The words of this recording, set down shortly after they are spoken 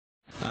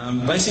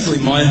Basically,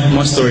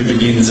 my story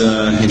begins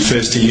in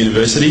first year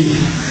university.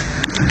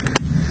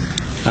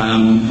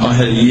 I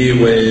had a year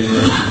where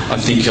I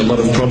think a lot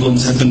of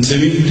problems happened to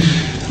me.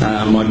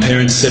 My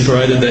parents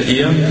separated that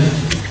year.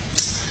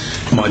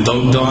 My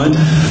dog died.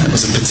 It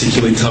was a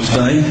particularly tough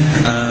day.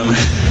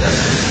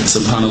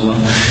 Subhanallah.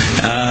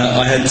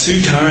 I had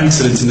 2 car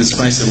accidents in the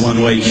space of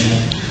 1 week.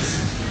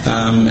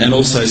 And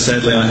also,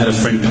 sadly, I had a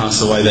friend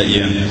pass away that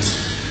year.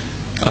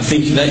 I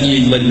think that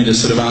year led me to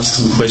sort of ask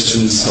some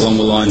questions along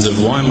the lines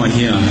of, why am I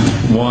here?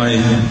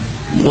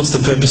 What's the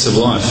purpose of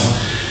life?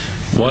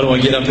 Why do I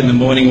get up in the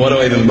morning? Why do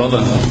I even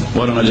bother?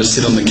 Why don't I just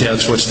sit on the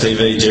couch, watch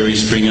TV, Jerry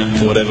Springer,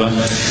 whatever?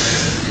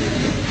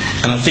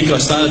 And I think I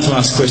started to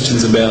ask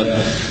questions about,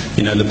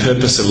 the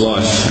purpose of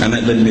life, and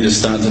that led me to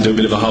start to do a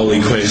bit of a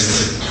holy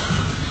quest.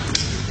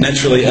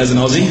 Naturally, as an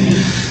Aussie,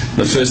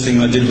 the first thing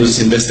I did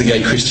was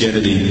investigate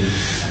Christianity.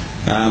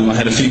 I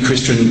had a few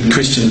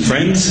Christian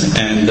friends,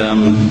 and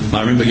I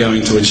remember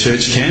going to a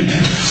church camp.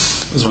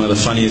 It was one of the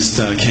funniest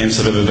camps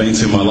I've ever been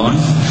to in my life.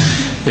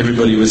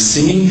 Everybody was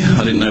singing.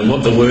 I didn't know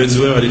what the words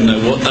were. I didn't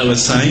know what they were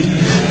saying.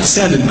 It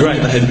sounded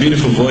great. They had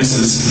beautiful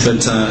voices,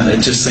 but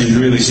it just seemed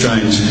really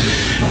strange.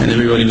 And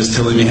everybody was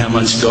telling me how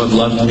much God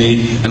loved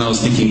me, and I was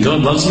thinking,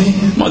 God loves me?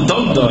 My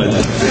dog died.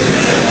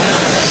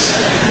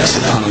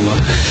 SubhanAllah.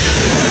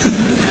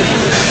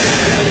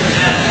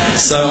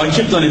 So I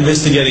kept on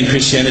investigating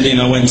Christianity,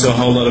 and I went to a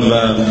whole lot of,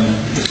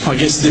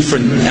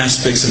 different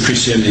aspects of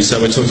Christianity. So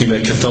we're talking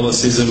about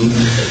Catholicism,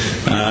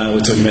 we're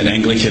talking about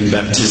Anglican,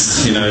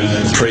 Baptist,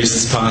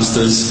 priests,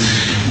 pastors.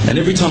 And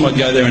every time I'd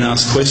go there and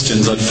ask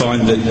questions, I'd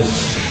find that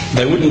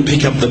they wouldn't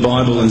pick up the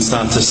Bible and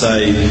start to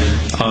say,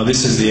 oh,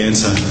 this is the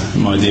answer,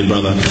 my dear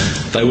brother.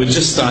 They would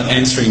just start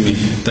answering me.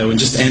 They would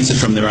just answer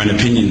from their own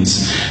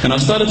opinions. And I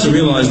started to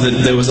realise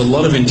that there was a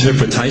lot of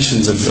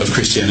interpretations of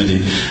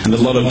Christianity, and a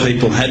lot of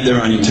people had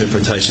their own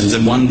interpretations,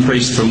 and one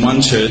priest from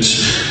one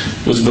church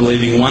was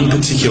believing one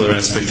particular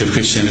aspect of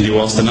Christianity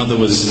whilst another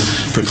was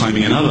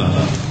proclaiming another.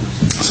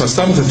 So I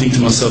started to think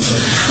to myself,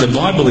 the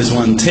Bible is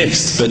one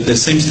text, but there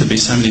seems to be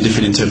so many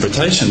different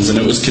interpretations, and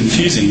it was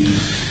confusing.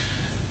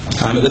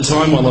 At the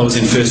time, while I was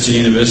in first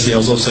year university, I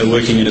was also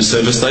working in a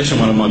service station,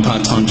 one of my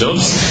part-time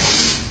jobs.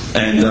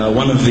 And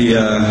one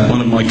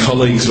of my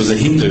colleagues was a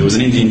Hindu, was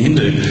an Indian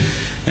Hindu,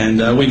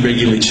 and we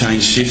regularly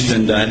changed shift.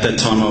 And at that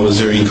time, I was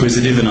very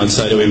inquisitive, and I'd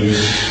say to him,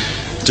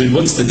 dude,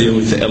 what's the deal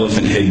with the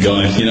elephant head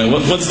guy?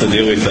 What's the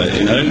deal with that?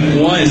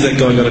 Why has that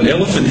guy got an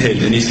elephant head?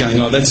 And he's going,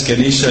 oh, that's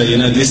Ganesha,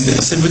 this.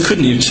 I said, but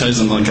couldn't you have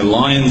chosen like a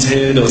lion's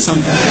head or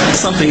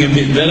something a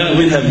bit better?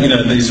 We'd have,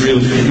 these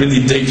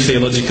really deep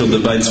theological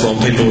debates while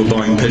people were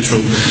buying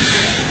petrol.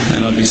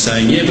 And I'd be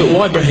saying, yeah, but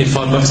why bring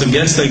 $5 of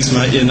gas? Thanks,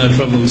 mate. Yeah, no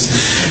problems.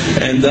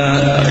 And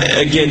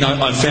again,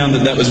 I found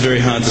that was very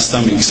hard to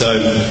stomach. So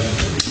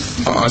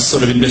I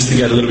sort of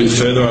investigated a little bit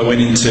further. I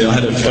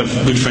had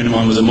a good friend of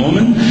mine was a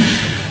Mormon.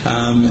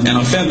 And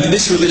I found that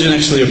this religion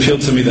actually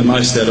appealed to me the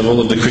most out of all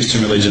of the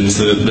Christian religions,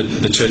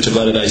 the Church of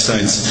Latter-day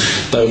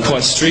Saints. They were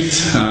quite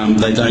strict.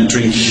 They don't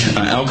drink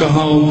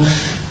alcohol.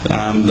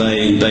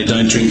 They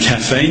don't drink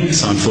caffeine.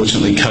 So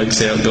unfortunately,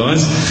 Coke's out,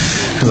 guys,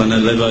 because I know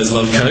Levos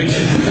love Coke.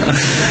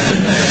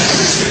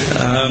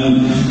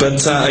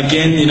 But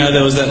again,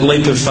 there was that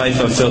leap of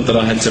faith I felt that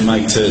I had to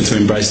make to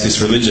embrace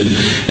this religion.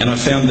 And I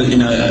found that,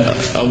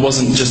 I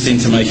wasn't just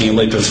into making a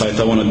leap of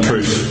faith, I wanted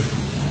proof.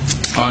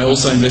 I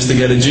also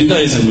investigated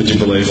Judaism, would you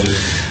believe?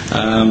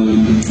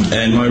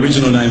 And my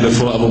original name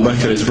before Abu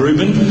Bakr is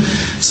Reuben.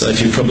 So if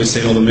you've probably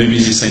seen all the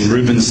movies, you've seen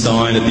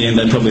Reubenstein. At the end,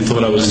 they probably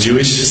thought I was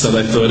Jewish, so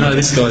they thought, oh,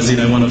 this guy's,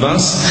 one of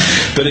us.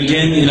 But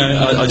again,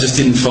 I just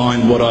didn't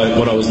find what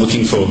I was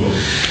looking for.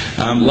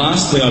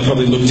 Lastly, I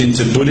probably looked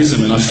into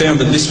Buddhism, and I found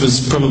that this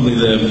was probably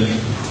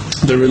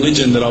the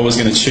religion that I was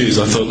going to choose.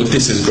 I thought, look,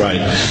 this is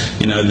great.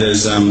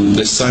 There's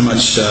so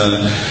much.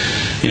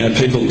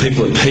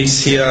 People at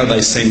peace here. They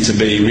seem to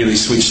be really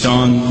switched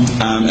on,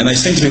 and they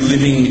seem to be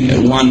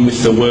living one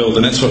with the world,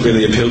 and that's what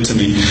really appealed to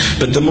me.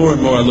 But the more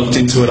and more I looked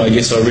into it, I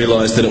guess I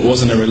realised that it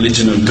wasn't a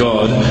religion of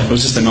God. It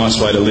was just a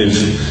nice way to live.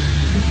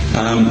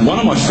 One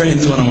of my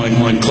friends, one of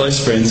my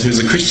close friends, who's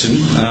a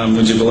Christian,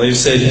 would you believe,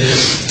 said,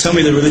 tell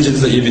me the religions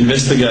that you've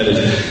investigated.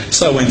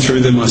 So I went through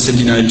them. I said,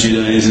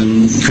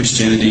 Judaism,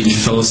 Christianity,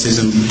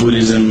 Catholicism,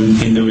 Buddhism,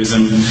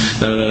 Hinduism,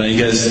 He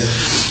goes,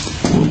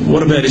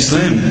 what about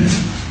Islam?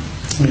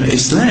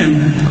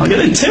 Islam? I go,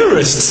 they're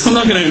terrorists. I'm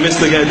not going to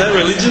investigate that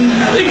religion.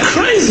 They're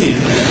crazy.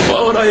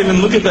 Why would I even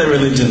look at that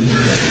religion?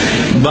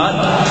 But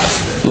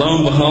lo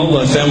and behold,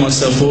 I found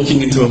myself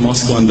walking into a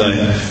mosque one day.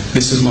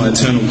 This was my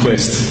eternal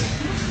quest.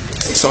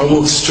 So I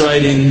walked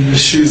straight in,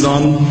 shoes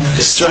on,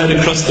 straight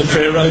across the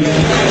prayer rug.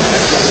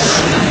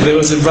 There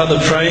was a brother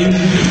praying.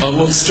 I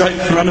walked straight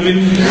in front of him.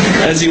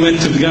 As he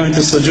went to go into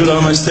sujood, I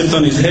almost stepped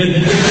on his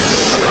head.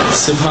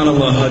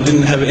 SubhanAllah, I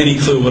didn't have any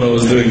clue what I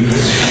was doing.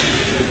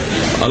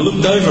 I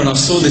looked over and I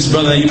saw this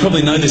brother. You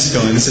probably know this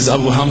guy. This is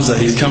Abu Hamza.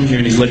 He's come here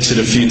and he's lectured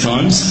a few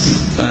times.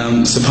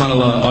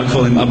 SubhanAllah, I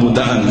call him Abu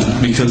Da'an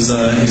because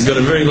he's got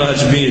a very large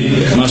beard,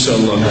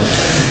 mashallah.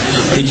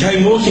 He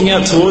came walking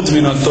out towards me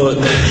and I thought,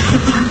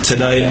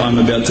 today I'm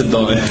about to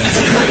die.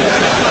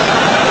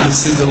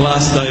 This is the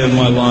last day of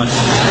my life.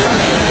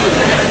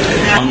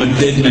 I'm a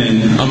dead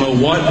man. I'm a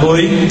white boy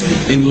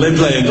in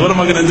Lebland. What am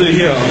I going to do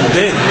here? I'm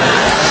dead.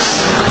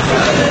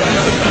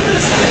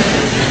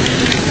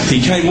 He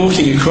came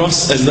walking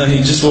across as though he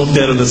just walked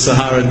out of the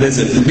Sahara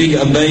Desert. Big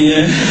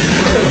abaya,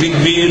 big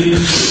beard.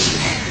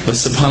 But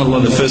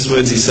subhanAllah, the first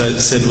words he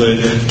said were,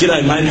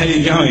 "G'day mate, how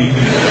you going?"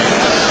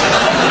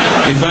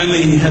 If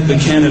only he had the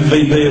can of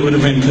VB, it would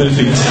have been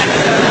perfect.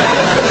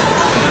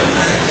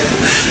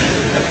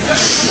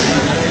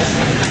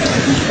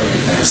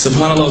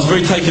 SubhanAllah, I was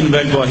very taken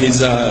aback by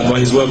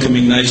his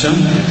welcoming nature.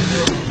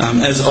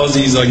 As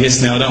Aussies, I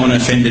guess now, I don't want to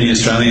offend any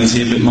Australians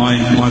here, but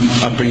my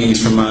upbringing is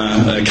from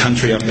a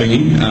country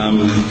upbringing.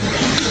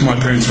 My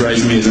parents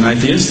raised me as an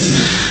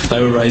atheist.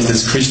 They were raised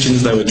as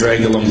Christians. They were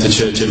dragged along to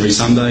church every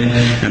Sunday,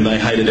 and they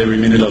hated every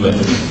minute of it.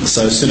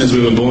 So as soon as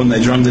we were born,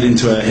 they drummed it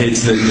into our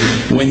heads that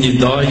when you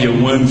die, you're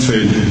worm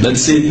food.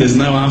 That's it. There's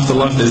no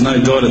afterlife. There's no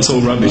God. It's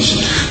all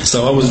rubbish.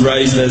 So I was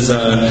raised as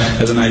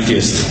an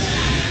atheist.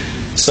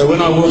 So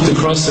when I walked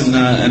across and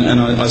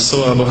I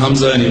saw Abu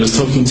Hamza and he was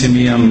talking to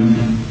me in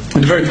a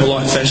very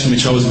polite fashion,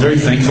 which I was very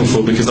thankful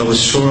for because I was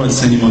sure I'd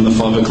seen him on the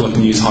 5 o'clock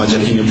news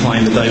hijacking a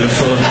plane the day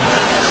before.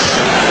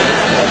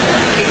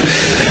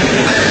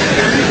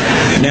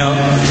 Now,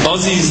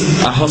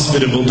 Aussies are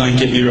hospitable, don't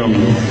get me wrong,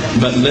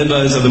 but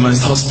Lebos are the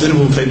most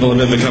hospitable people I've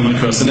ever come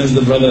across. And as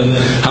the brother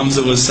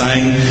Hamza was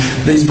saying,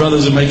 these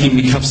brothers were making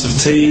me cups of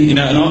tea, you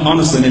know, and I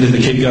honestly needed to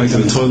keep going to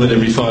the toilet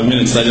every 5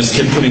 minutes. They just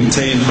kept putting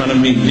tea in front of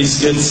me,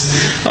 biscuits.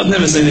 I'd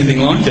never seen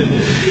anything like it.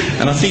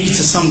 And I think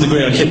to some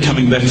degree I kept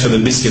coming back for the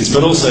biscuits,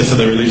 but also for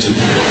the religion.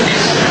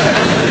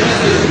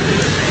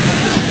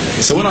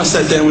 So when I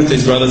sat down with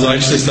these brothers, I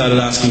actually started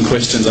asking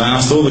questions. I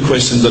asked all the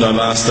questions that I've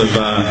asked of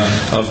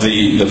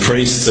the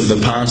priests, of the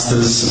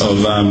pastors,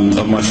 of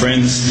my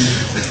friends.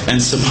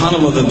 And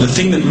subhanAllah, the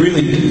thing that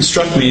really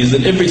struck me is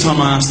that every time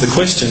I asked the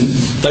question,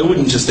 they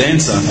wouldn't just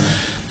answer.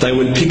 They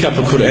would pick up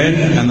a Quran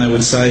and they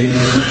would say,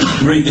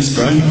 "Read this,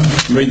 bro,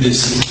 read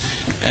this."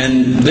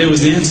 And there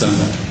was the answer,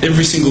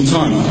 every single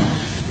time.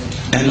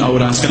 And I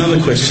would ask another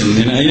question,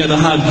 you know the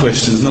hard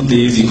questions, not the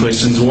easy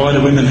questions. Why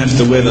do women have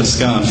to wear the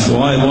scarf?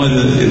 Why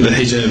the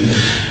hijab?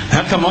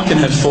 How come I can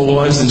have 4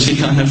 wives and she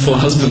can't have 4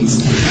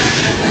 husbands?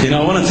 You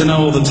know, I wanted to know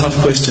all the tough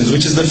questions,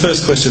 which is the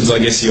first questions I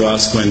guess you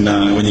ask when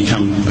you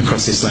come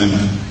across Islam.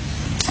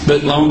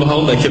 But lo and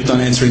behold, they kept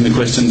on answering the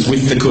questions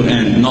with the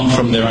Quran, not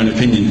from their own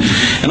opinion.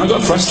 And I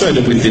got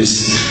frustrated with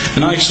this.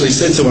 And I actually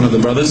said to one of the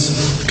brothers,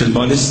 because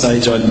by this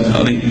stage I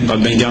think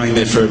I'd been going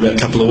there for about a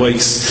couple of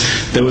weeks,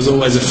 there was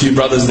always a few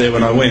brothers there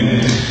when I went.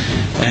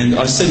 And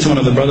I said to one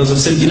of the brothers, I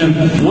said, you know,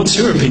 what's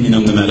your opinion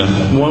on the matter?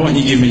 Why won't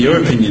you give me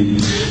your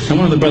opinion? And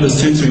one of the brothers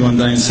turned to me one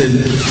day and said,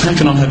 how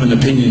can I have an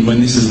opinion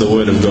when this is the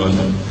word of God?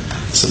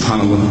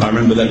 SubhanAllah, I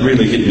remember that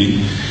really hit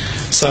me.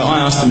 So I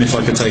asked them if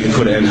I could take a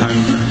Quran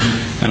home,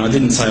 and I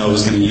didn't say I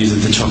was going to use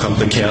it to chalk up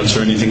the couch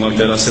or anything like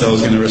that. I said I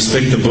was going to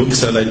respect the book,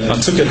 so I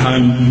took it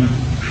home,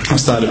 I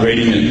started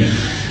reading it.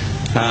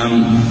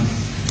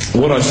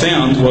 What I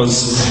found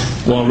was,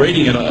 while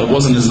reading it, it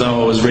wasn't as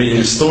though I was reading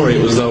a story,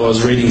 it was as though I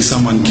was reading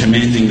someone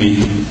commanding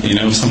me, you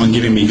know, someone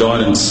giving me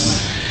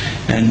guidance.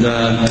 And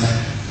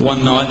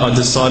one night I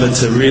decided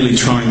to really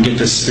try and get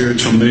the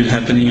spiritual mood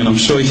happening, and I'm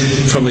sure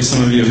probably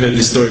some of you have heard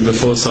this story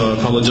before, so I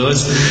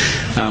apologise.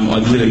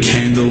 I'd lit a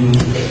candle,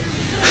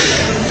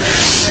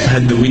 I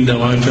had the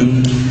window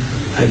open,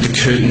 I had the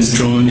curtains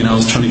drawn, you know, I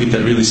was trying to get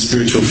that really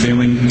spiritual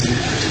feeling.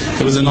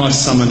 It was a nice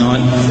summer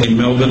night in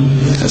Melbourne,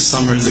 as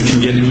summer as it can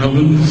get in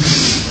Melbourne,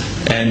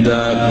 and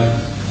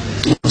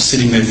I was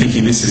sitting there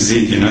thinking, this is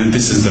it, you know,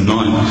 this is the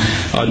night.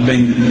 I'd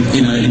been,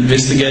 you know,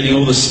 investigating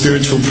all the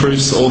spiritual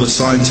proofs, all the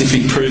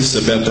scientific proofs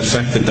about the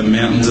fact that the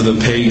mountains are the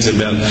pegs,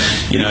 about,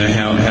 you know,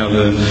 how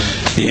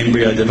the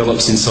embryo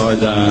develops inside,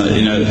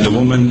 you know, the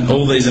woman,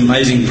 all these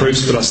amazing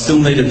proofs, but I still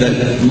needed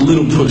that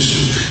little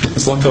push.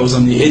 It's like I was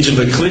on the edge of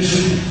a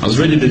cliff, I was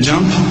ready to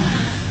jump,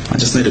 I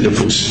just needed a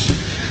push.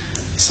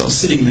 So I was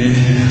sitting there,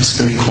 it was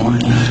very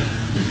quiet.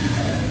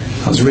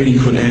 I was reading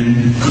Quran,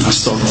 and I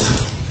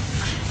stopped.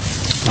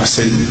 I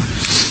said,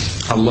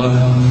 Allah,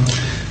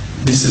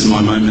 this is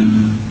my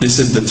moment. This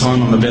is the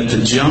time I'm about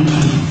to jump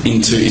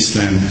into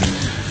Islam.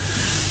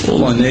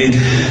 All I need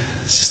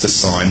is just a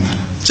sign.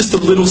 Just a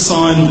little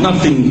sign,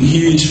 nothing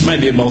huge,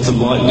 maybe a bolt of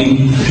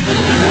lightning.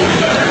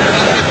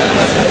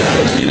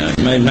 You know,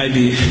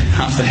 maybe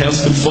half the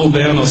house could fall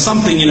down or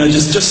something, you know,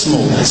 just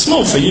small. It's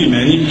small for you,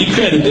 man. You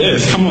created the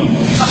earth, come on.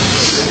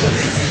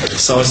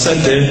 So I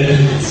sat there.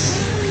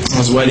 I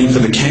was waiting for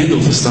the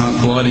candle to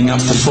start gliding up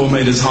to 4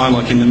 metres high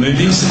like in the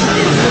movies.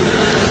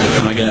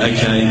 And I go,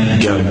 okay,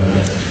 go.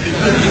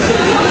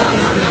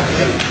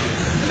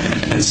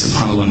 And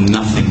subhanAllah,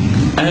 nothing.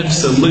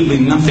 Absolutely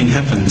nothing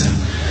happened.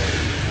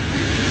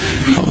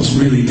 I was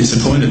really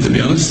disappointed, to be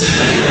honest.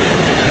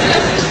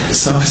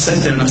 So I sat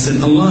there and I said,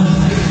 Allah,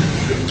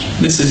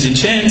 this is your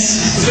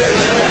chance.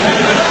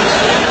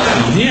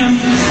 I'm here.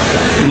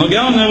 I'm not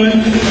going nowhere.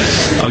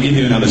 I'll give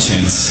you another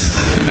chance.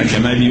 Okay,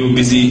 maybe you're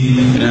busy.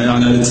 You know, I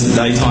know it's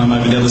daytime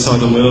over the other side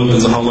of the world.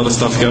 There's a whole lot of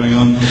stuff going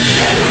on.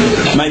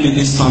 Maybe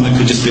this time it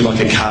could just be like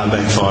a car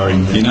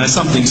backfiring. You know,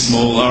 something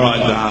small. All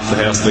right, the half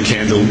the house, the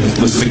candle.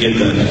 Let's forget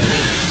that.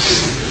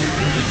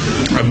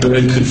 A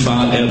bird could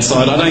fart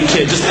outside. I don't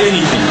care. Just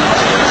anything.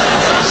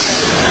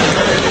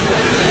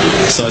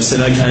 So I said,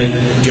 okay,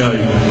 go.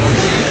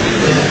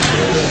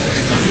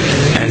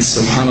 And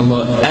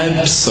subhanAllah,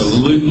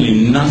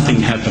 absolutely nothing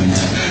happened.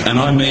 And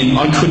I mean,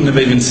 I couldn't have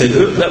even said,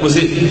 oh, that was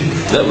it.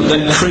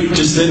 That creep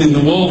just then in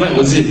the wall, that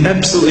was it.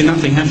 Absolutely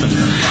nothing happened.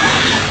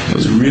 I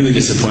was really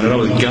disappointed. I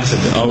was gutted.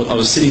 I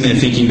was sitting there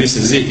thinking, this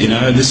is it, you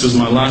know, this was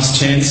my last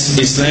chance,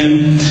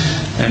 Islam,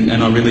 and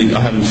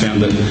I haven't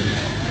found it.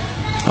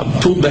 I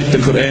pulled back the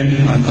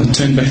Quran, I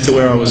turned back to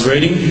where I was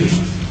reading.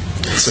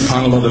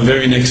 SubhanAllah, the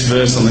very next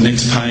verse on the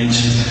next page,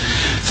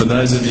 for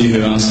those of you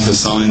who ask for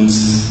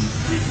signs,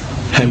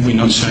 have we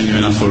not shown you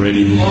enough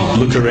already?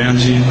 Look around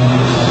you,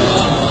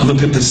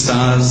 look at the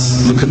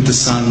stars, look at the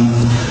sun,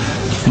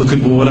 look at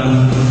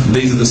water.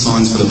 These are the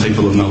signs for the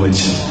people of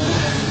knowledge.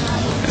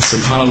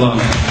 SubhanAllah.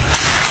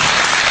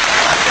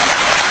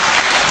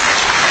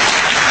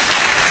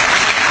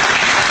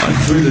 I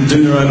threw the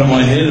doona over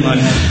my head and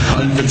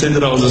I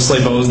pretended I was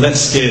asleep. I was that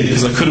scared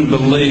because I couldn't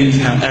believe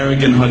how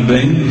arrogant I'd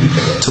been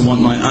to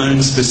want my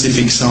own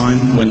specific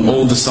sign when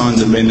all the signs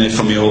had been there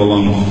for me all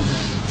along.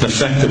 The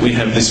fact that we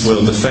have this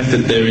world, the fact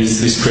that there is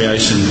this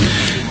creation,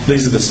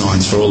 these are the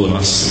signs for all of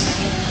us.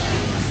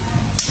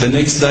 The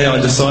next day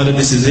I decided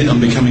this is it, I'm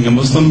becoming a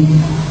Muslim.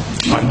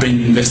 I've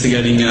been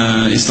investigating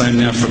Islam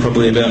now for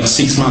probably about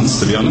 6 months,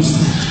 to be honest.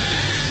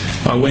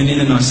 I went in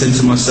and I said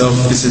to myself,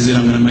 this is it,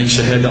 I'm going to make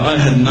shahada. I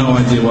had no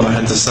idea what I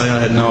had to say, I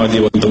had no idea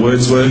what the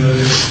words were.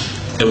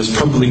 It was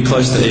probably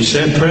close to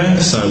Isha prayer,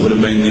 so it would have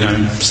been,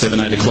 7,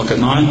 8 o'clock at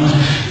night.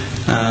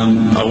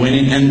 I went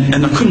in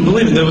and I couldn't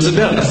believe it, there was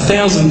about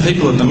 1,000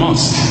 people at the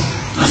mosque.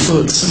 I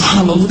thought,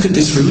 subhanAllah, look at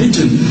this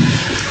religion.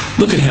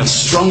 Look at how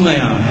strong they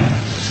are.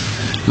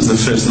 It was the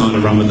first night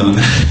of Ramadan.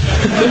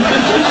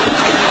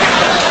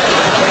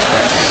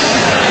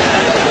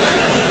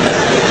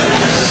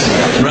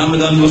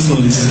 Ramadan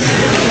Muslims.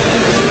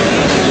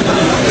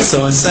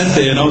 So I sat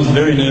there and I was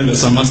very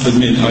nervous, I must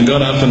admit. I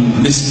got up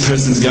and this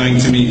person's going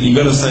to me, you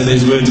got to say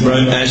these words, bro,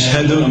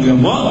 Ashhadu. I'm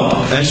going, what?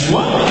 Ash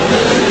what?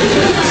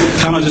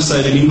 Can't I just say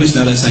it in English?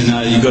 No, they say,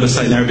 no, you got to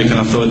say it in Arabic. And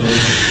I thought,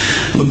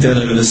 looked out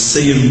over the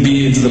sea of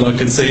beards that I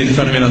could see in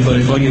front of me, and I thought,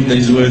 if I get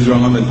these words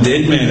wrong, I'm a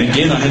dead man.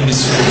 Again, I had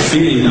this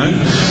fear,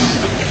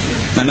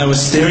 And they were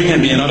staring at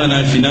me, and I don't know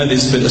if you know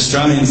this, but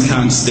Australians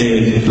can't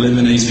stare.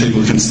 Lebanese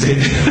people can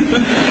stare.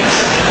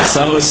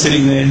 So I was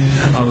sitting there,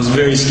 I was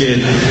very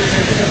scared.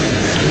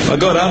 I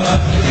got up,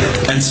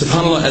 and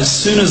subhanAllah, as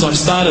soon as I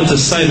started to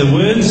say the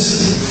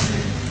words,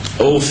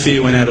 all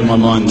fear went out of my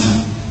mind.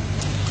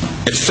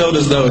 It felt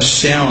as though a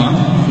shower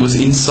was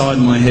inside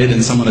my head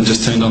and someone had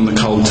just turned on the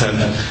cold tap.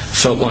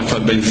 Felt like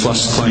I'd been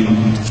flushed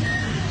clean.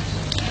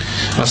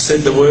 I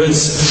said the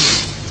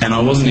words, and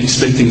I wasn't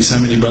expecting so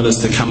many brothers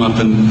to come up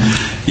and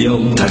yell,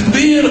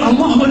 Takbir,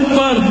 Allahu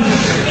Akbar,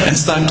 and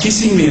start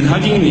kissing me and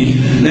hugging me.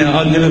 Now,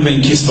 I'd never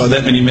been kissed by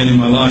that many men in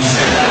my life.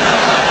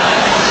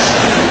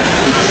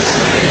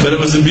 But it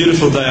was a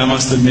beautiful day, I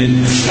must admit.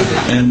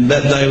 And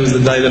that day was the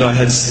day that I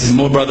had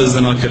more brothers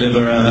than I could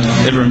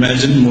ever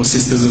imagine, more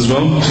sisters as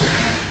well.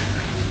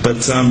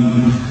 But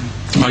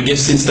I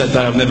guess since that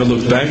day I've never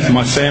looked back.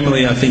 My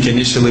family, I think,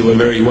 initially were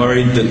very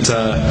worried that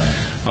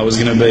I was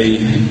going to be,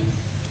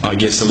 I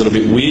guess, a little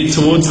bit weird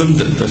towards them.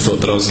 They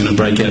thought that I was going to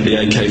break out the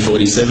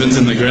AK-47s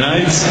and the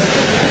grenades.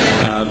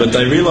 But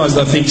they realised,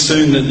 I think,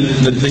 soon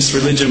that this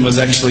religion was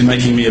actually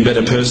making me a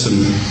better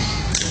person.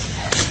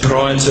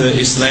 Prior to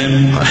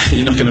Islam,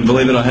 you're not going to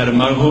believe it, I had a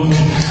mohawk.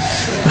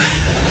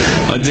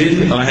 I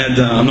did. I had,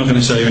 I'm not going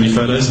to show you any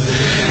photos.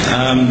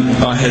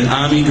 I had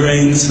army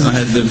greens, I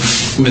had the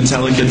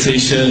Metallica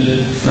t-shirt,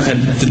 I had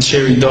the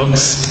cherry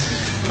dogs.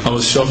 I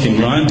was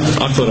shocking, right?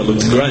 I thought I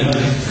looked great,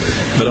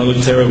 but I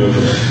looked terrible.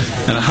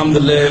 And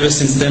alhamdulillah, ever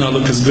since then I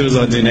look as good as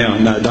I do now.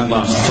 No, don't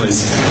laugh,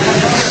 please.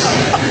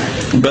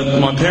 But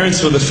my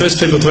parents were the first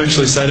people to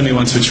actually say to me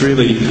once, which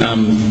really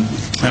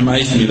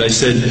amazed me. They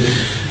said,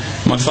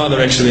 my father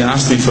actually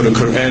asked me for the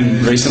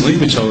Quran recently,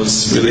 which I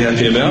was really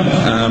happy about.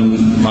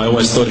 I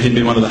always thought he'd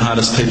be one of the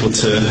hardest people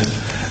to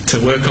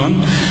work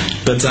on.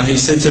 But he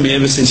said to me,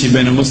 ever since you've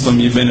been a Muslim,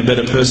 you've been a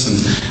better person.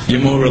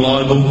 You're more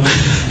reliable.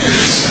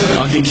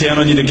 I can count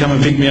on you to come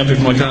and pick me up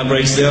if my car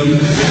breaks down.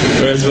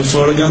 Whereas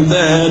before I go,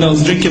 Dad, I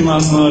was drinking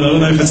last night, I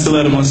don't know if it's still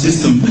out of my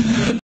system.